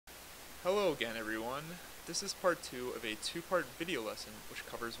Hello again everyone. This is part 2 of a two-part video lesson which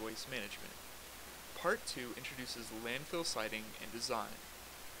covers waste management. Part 2 introduces landfill siting and design.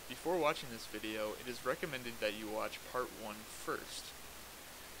 Before watching this video, it is recommended that you watch part 1 first.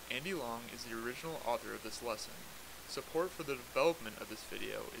 Andy Long is the original author of this lesson. Support for the development of this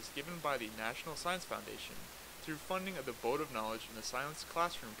video is given by the National Science Foundation through funding of the Boat of Knowledge in the Science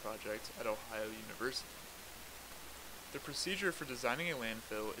Classroom project at Ohio University. The procedure for designing a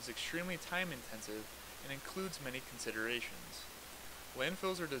landfill is extremely time-intensive and includes many considerations.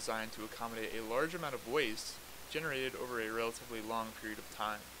 Landfills are designed to accommodate a large amount of waste generated over a relatively long period of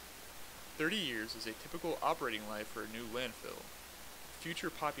time. 30 years is a typical operating life for a new landfill. Future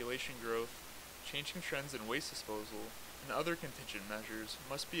population growth, changing trends in waste disposal, and other contingent measures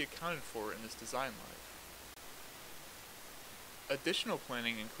must be accounted for in this design life. Additional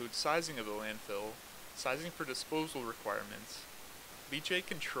planning includes sizing of the landfill, sizing for disposal requirements, leachate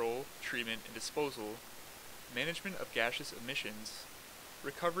control, treatment, and disposal, management of gaseous emissions,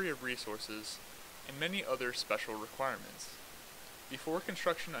 recovery of resources, and many other special requirements. Before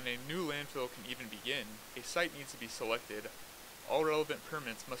construction on a new landfill can even begin, a site needs to be selected, all relevant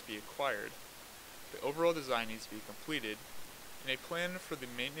permits must be acquired, the overall design needs to be completed, and a plan for the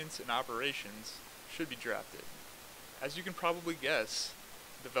maintenance and operations should be drafted. As you can probably guess,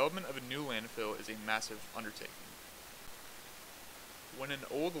 development of a new landfill is a massive undertaking. When an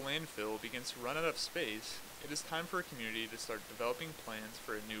old landfill begins to run out of space, it is time for a community to start developing plans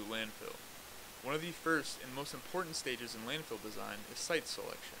for a new landfill. One of the first and most important stages in landfill design is site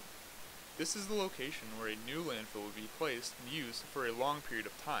selection. This is the location where a new landfill will be placed and used for a long period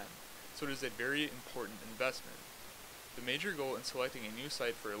of time, so it is a very important investment. The major goal in selecting a new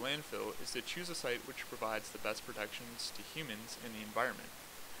site for a landfill is to choose a site which provides the best protections to humans and the environment.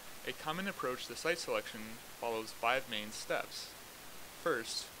 A common approach to site selection follows 5 main steps.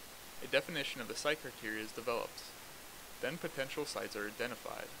 First, a definition of the site criteria is developed. Then potential sites are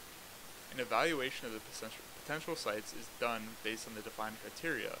identified. An evaluation of the potential sites is done based on the defined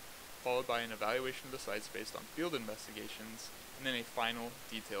criteria, followed by an evaluation of the sites based on field investigations, and then a final,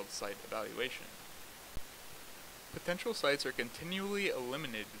 detailed site evaluation. Potential sites are continually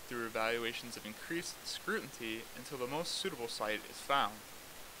eliminated through evaluations of increased scrutiny until the most suitable site is found.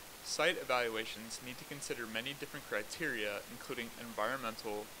 Site evaluations need to consider many different criteria, including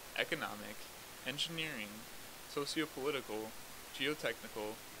environmental, economic, engineering, sociopolitical,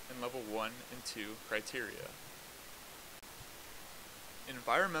 geotechnical, and level 1 and 2 criteria.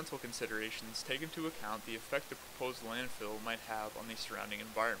 Environmental considerations take into account the effect the proposed landfill might have on the surrounding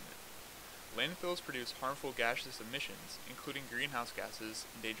environment. Landfills produce harmful gaseous emissions, including greenhouse gases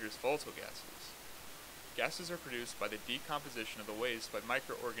and dangerous volatile gases. Gases are produced by the decomposition of the waste by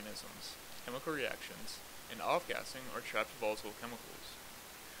microorganisms, chemical reactions, and off-gassing or trapped volatile chemicals.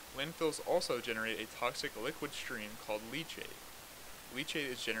 Landfills also generate a toxic liquid stream called leachate.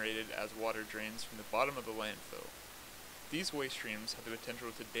 Leachate is generated as water drains from the bottom of the landfill. These waste streams have the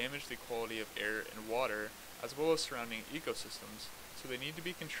potential to damage the quality of air and water, as well as surrounding ecosystems, so they need to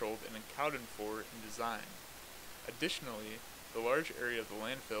be controlled and accounted for in design. Additionally, the large area of the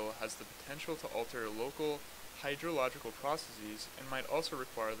landfill has the potential to alter local hydrological processes and might also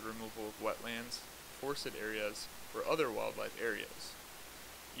require the removal of wetlands, forested areas, or other wildlife areas.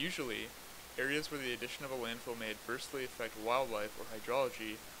 Usually, areas where the addition of a landfill may adversely affect wildlife or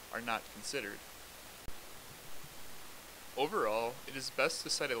hydrology are not considered. Overall, it is best to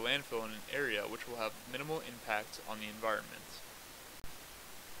site a landfill in an area which will have minimal impact on the environment.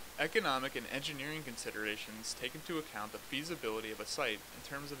 Economic and engineering considerations take into account the feasibility of a site in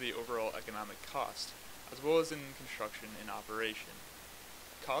terms of the overall economic cost, as well as in construction and operation.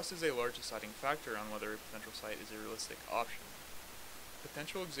 Cost is a large deciding factor on whether a potential site is a realistic option.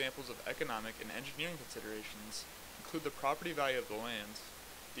 Potential examples of economic and engineering considerations include the property value of the land,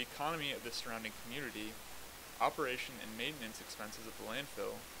 the economy of the surrounding community, operation and maintenance expenses of the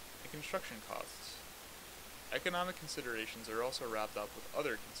landfill, and construction costs. Economic considerations are also wrapped up with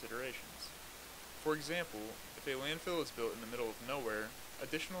other considerations. For example, if a landfill is built in the middle of nowhere,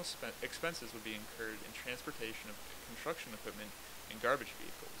 additional expenses would be incurred in transportation of construction equipment and garbage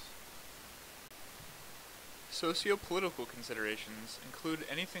vehicles. Socio-political considerations include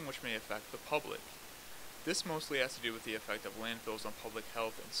anything which may affect the public. This mostly has to do with the effect of landfills on public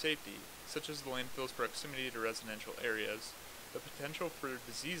health and safety, such as the landfill's proximity to residential areas, the potential for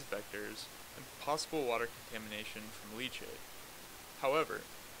disease vectors, and possible water contamination from leachate. However,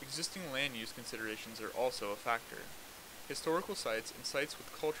 existing land use considerations are also a factor. Historical sites and sites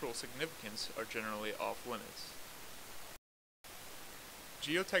with cultural significance are generally off limits.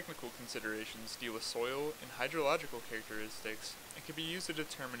 Geotechnical considerations deal with soil and hydrological characteristics and can be used to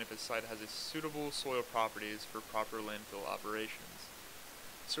determine if a site has suitable soil properties for proper landfill operations.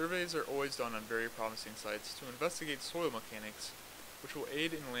 Surveys are always done on very promising sites to investigate soil mechanics, which will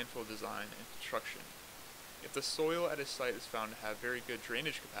aid in landfill design and construction. If the soil at a site is found to have very good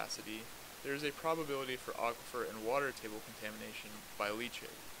drainage capacity, there is a probability for aquifer and water table contamination by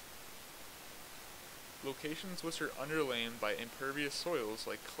leachate. Locations which are underlain by impervious soils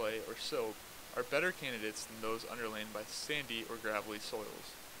like clay or silt are better candidates than those underlain by sandy or gravelly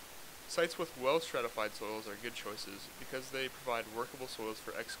soils. Sites with well-stratified soils are good choices because they provide workable soils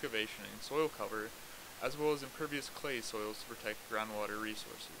for excavation and soil cover, as well as impervious clay soils to protect groundwater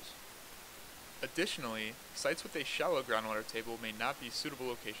resources. Additionally, sites with a shallow groundwater table may not be suitable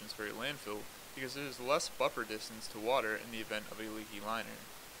locations for a landfill because there is less buffer distance to water in the event of a leaky liner.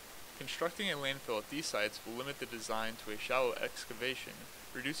 Constructing a landfill at these sites will limit the design to a shallow excavation,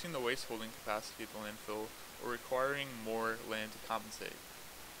 reducing the waste holding capacity of the landfill or requiring more land to compensate.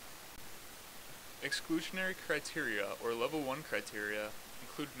 Exclusionary criteria, or Level 1 criteria,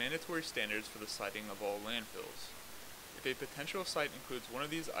 include mandatory standards for the siting of all landfills. If a potential site includes one of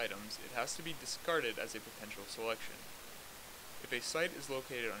these items, it has to be discarded as a potential selection. If a site is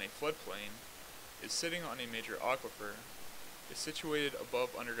located on a floodplain, is sitting on a major aquifer, is situated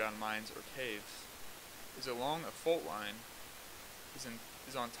above underground mines or caves, is along a fault line,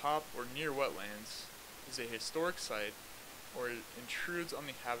 is on top or near wetlands, is a historic site, or intrudes on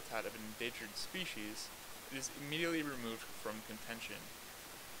the habitat of an endangered species, it is immediately removed from contention.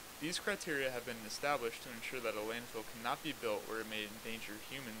 These criteria have been established to ensure that a landfill cannot be built where it may endanger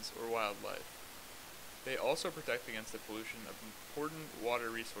humans or wildlife. They also protect against the pollution of important water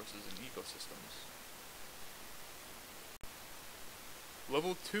resources and ecosystems.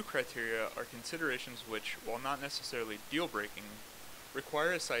 Level 2 criteria are considerations which, while not necessarily deal-breaking,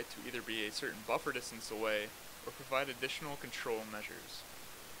 require a site to either be a certain buffer distance away or provide additional control measures.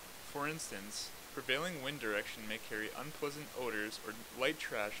 For instance, prevailing wind direction may carry unpleasant odors or light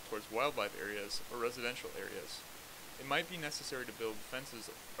trash towards wildlife areas or residential areas. It might be necessary to build fences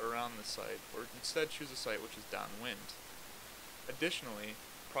around the site or instead choose a site which is downwind. Additionally,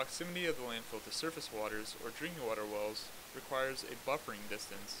 proximity of the landfill to surface waters or drinking water wells requires a buffering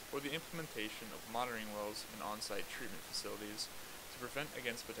distance or the implementation of monitoring wells in on-site treatment facilities to prevent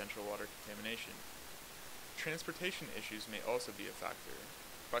against potential water contamination. Transportation issues may also be a factor.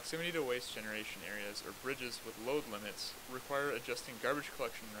 Proximity to waste generation areas or bridges with load limits require adjusting garbage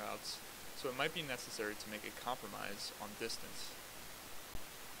collection routes, so it might be necessary to make a compromise on distance.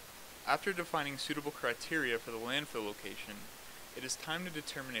 After defining suitable criteria for the landfill location, it is time to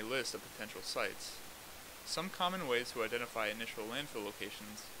determine a list of potential sites. Some common ways to identify initial landfill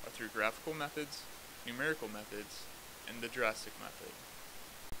locations are through graphical methods, numerical methods, and the drastic method.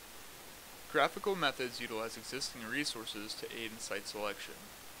 Graphical methods utilize existing resources to aid in site selection.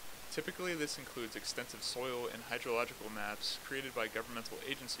 Typically, this includes extensive soil and hydrological maps created by governmental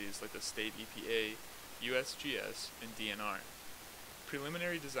agencies like the state EPA, USGS, and DNR.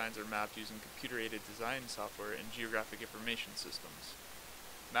 Preliminary designs are mapped using computer-aided design software and geographic information systems.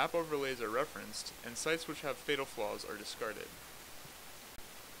 Map overlays are referenced, and sites which have fatal flaws are discarded.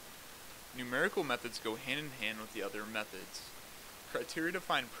 Numerical methods go hand in hand with the other methods. Criteria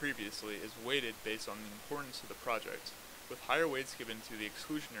defined previously is weighted based on the importance of the project, with higher weights given to the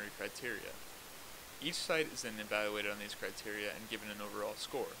exclusionary criteria. Each site is then evaluated on these criteria and given an overall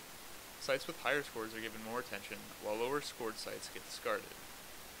score. Sites with higher scores are given more attention, while lower scored sites get discarded.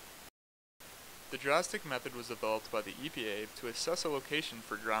 The drastic method was developed by the EPA to assess a location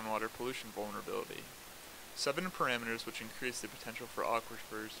for groundwater pollution vulnerability. 7 parameters which increase the potential for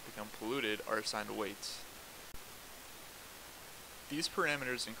aquifers to become polluted are assigned weights. These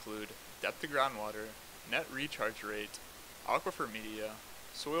parameters include depth of groundwater, net recharge rate, aquifer media,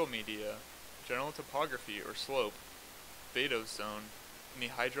 soil media, general topography or slope, vadose zone, and the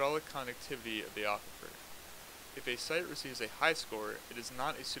hydraulic conductivity of the aquifer. If a site receives a high score, it is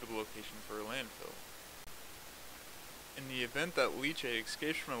not a suitable location for a landfill. In the event that leachate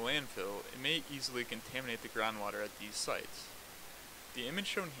escapes from a landfill, it may easily contaminate the groundwater at these sites. The image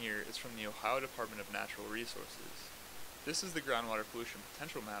shown here is from the Ohio Department of Natural Resources. This is the groundwater pollution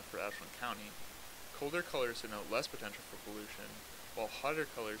potential map for Ashland County. Colder colors denote less potential for pollution, while hotter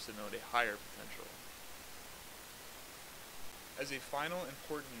colors denote a higher potential. As a final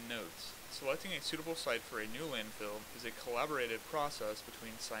important note, selecting a suitable site for a new landfill is a collaborative process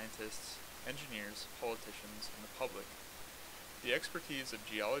between scientists, engineers, politicians, and the public. The expertise of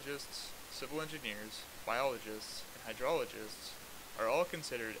geologists, civil engineers, biologists, and hydrologists are all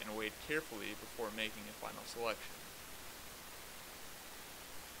considered and weighed carefully before making a final selection.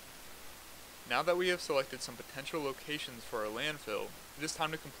 Now that we have selected some potential locations for our landfill, it is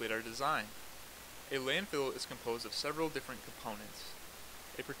time to complete our design. A landfill is composed of several different components.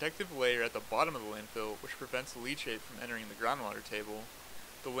 A protective layer at the bottom of the landfill which prevents leachate from entering the groundwater table,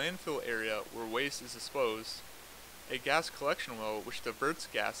 the landfill area where waste is disposed, a gas collection well which diverts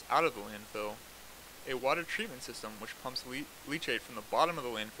gas out of the landfill, a water treatment system which pumps leachate from the bottom of the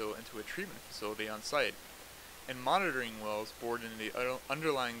landfill into a treatment facility on site, and monitoring wells bored into the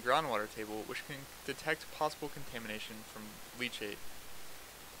underlying groundwater table which can detect possible contamination from leachate.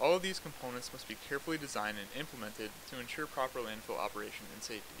 All of these components must be carefully designed and implemented to ensure proper landfill operation and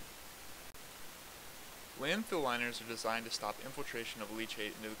safety. Landfill liners are designed to stop infiltration of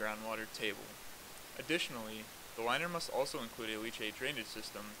leachate into the groundwater table. Additionally, the liner must also include a leachate drainage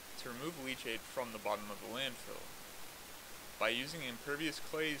system to remove leachate from the bottom of the landfill. By using impervious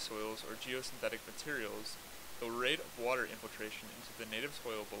clay soils or geosynthetic materials, the rate of water infiltration into the native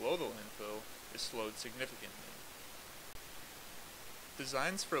soil below the landfill is slowed significantly.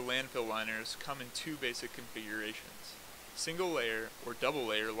 Designs for landfill liners come in two basic configurations: single layer or double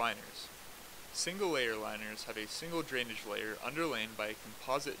layer liners. Single layer liners have a single drainage layer underlain by a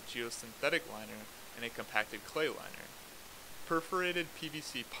composite geosynthetic liner and a compacted clay liner. Perforated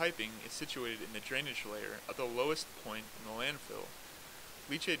PVC piping is situated in the drainage layer at the lowest point in the landfill.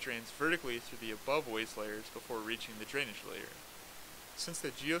 Leachate drains vertically through the above waste layers before reaching the drainage layer. Since the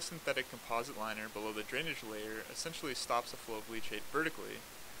geosynthetic composite liner below the drainage layer essentially stops the flow of leachate vertically,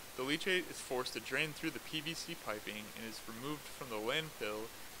 the leachate is forced to drain through the PVC piping and is removed from the landfill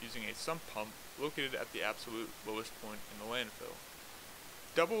using a sump pump located at the absolute lowest point in the landfill.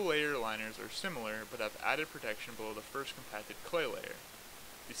 Double layer liners are similar but have added protection below the first compacted clay layer.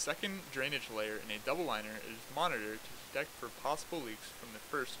 The second drainage layer in a double liner is monitored to detect for possible leaks from the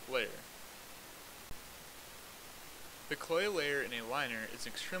first layer. The clay layer in a liner is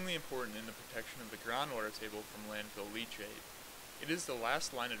extremely important in the protection of the groundwater table from landfill leachate. It is the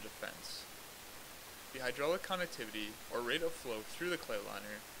last line of defense. The hydraulic conductivity, or rate of flow through the clay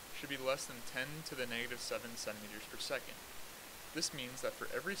liner, should be less than 10 to the negative 7 centimeters per second. This means that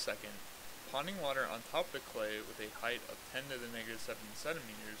for every second, ponding water on top of the clay with a height of 10 to the negative 7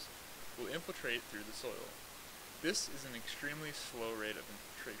 centimeters will infiltrate through the soil. This is an extremely slow rate of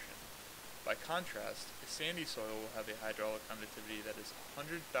infiltration. By contrast, a sandy soil will have a hydraulic conductivity that is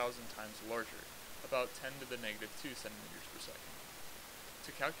 100,000 times larger, about 10 to the negative 2 centimeters per second.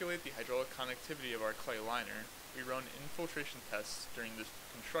 To calculate the hydraulic conductivity of our clay liner, we run infiltration tests during the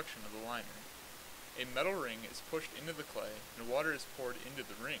construction of the liner. A metal ring is pushed into the clay and water is poured into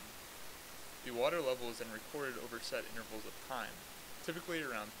the ring. The water level is then recorded over set intervals of time, typically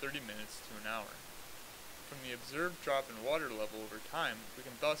around 30 minutes to an hour. From the observed drop in water level over time, we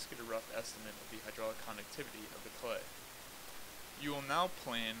can thus get a rough estimate of the hydraulic conductivity of the clay. You will now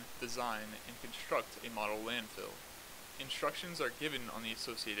plan, design, and construct a model landfill. Instructions are given on the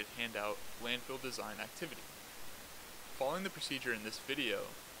associated handout, Landfill Design Activity. Following the procedure in this video,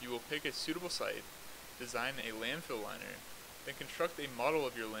 you will pick a suitable site, design a landfill liner, then construct a model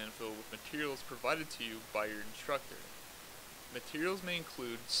of your landfill with materials provided to you by your instructor. Materials may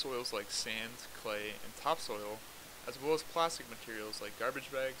include soils like sand, clay, and topsoil, as well as plastic materials like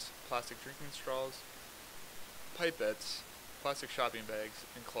garbage bags, plastic drinking straws, pipettes, plastic shopping bags,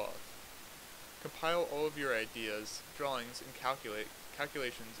 and cloth. Compile all of your ideas, drawings, and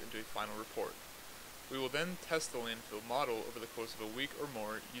calculations into a final report. We will then test the landfill model over the course of a week or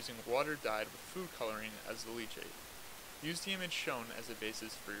more using water dyed with food coloring as the leachate. Use the image shown as a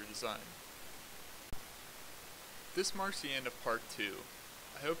basis for your design. This marks the end of part 2.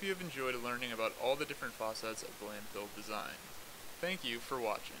 I hope you have enjoyed learning about all the different facets of the landfill design. Thank you for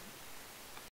watching.